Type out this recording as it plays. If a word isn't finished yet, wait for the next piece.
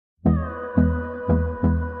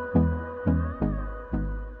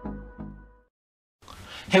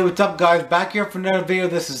Hey, what's up guys? Back here for another video.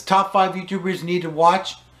 This is top 5 YouTubers you need to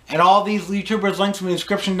watch. And all these YouTubers links in the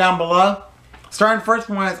description down below. Starting first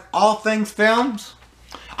one is All Things Films.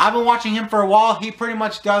 I've been watching him for a while. He pretty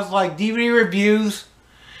much does like DVD reviews.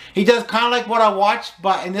 He does kind of like what I watch,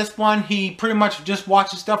 but in this one he pretty much just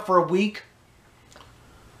watches stuff for a week.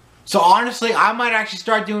 So honestly, I might actually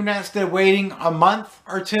start doing that instead of waiting a month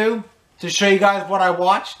or two to show you guys what I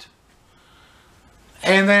watched.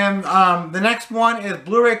 And then the next one is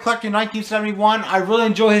Blu-ray Collector 1971. I really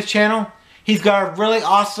enjoy his channel. He's got a really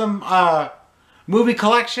awesome movie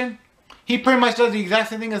collection. He pretty much does the exact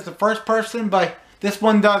same thing as the first person, but this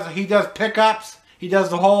one he does pickups. He does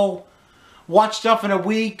the whole watch stuff in a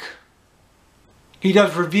week. He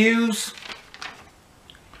does reviews.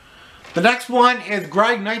 The next one is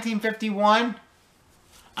Greg 1951.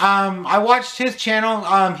 I watched his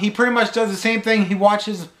channel. He pretty much does the same thing. He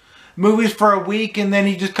watches movies for a week and then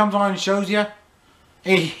he just comes on and shows you.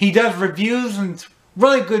 He does reviews and it's a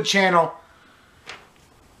really good channel.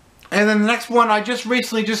 And then the next one I just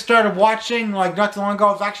recently started watching, like not too long ago.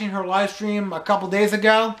 I was actually in her live stream a couple days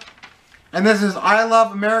ago. And this is I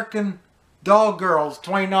Love American Doll Girls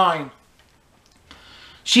 29.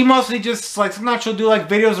 She mostly just like, sometimes she'll do like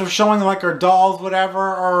videos of showing like her dolls,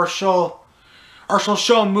 whatever, or she'll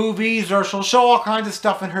show movies, or she'll show all kinds of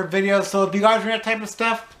stuff in her videos. So if you guys are into that type of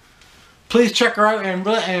stuff, please check her out and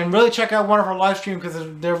really check out one of her live streams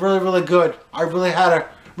because they're really good. I really had a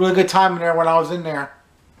really good time in there when I was in there.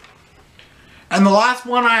 And the last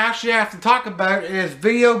one I actually have to talk about is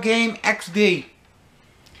Video Game XD.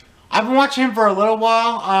 I've been watching him for a little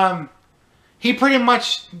while. He pretty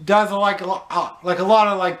much does like a lot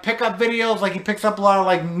of like pickup videos. Like he picks up a lot of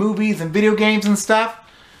like movies and video games and stuff.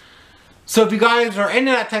 So if you guys are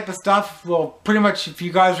into that type of stuff, well, pretty much if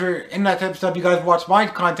you guys are into that type of stuff, you guys watch my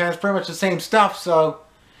content. It's pretty much the same stuff. So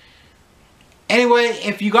anyway,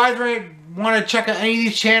 if you guys want to check out any of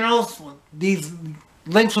these channels, these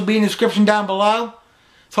links will be in the description down below.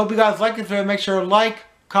 So hope you guys like this video. Make sure to like,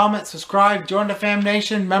 comment, subscribe, join the Fam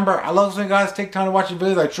Nation. Remember, I love when you guys take time to watch the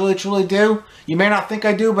videos. I truly do. You may not think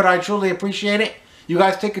I do, but I truly appreciate it. You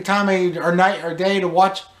guys take a time or night or day to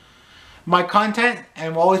watch my content,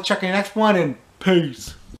 and we'll always check in the next one, and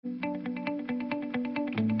peace.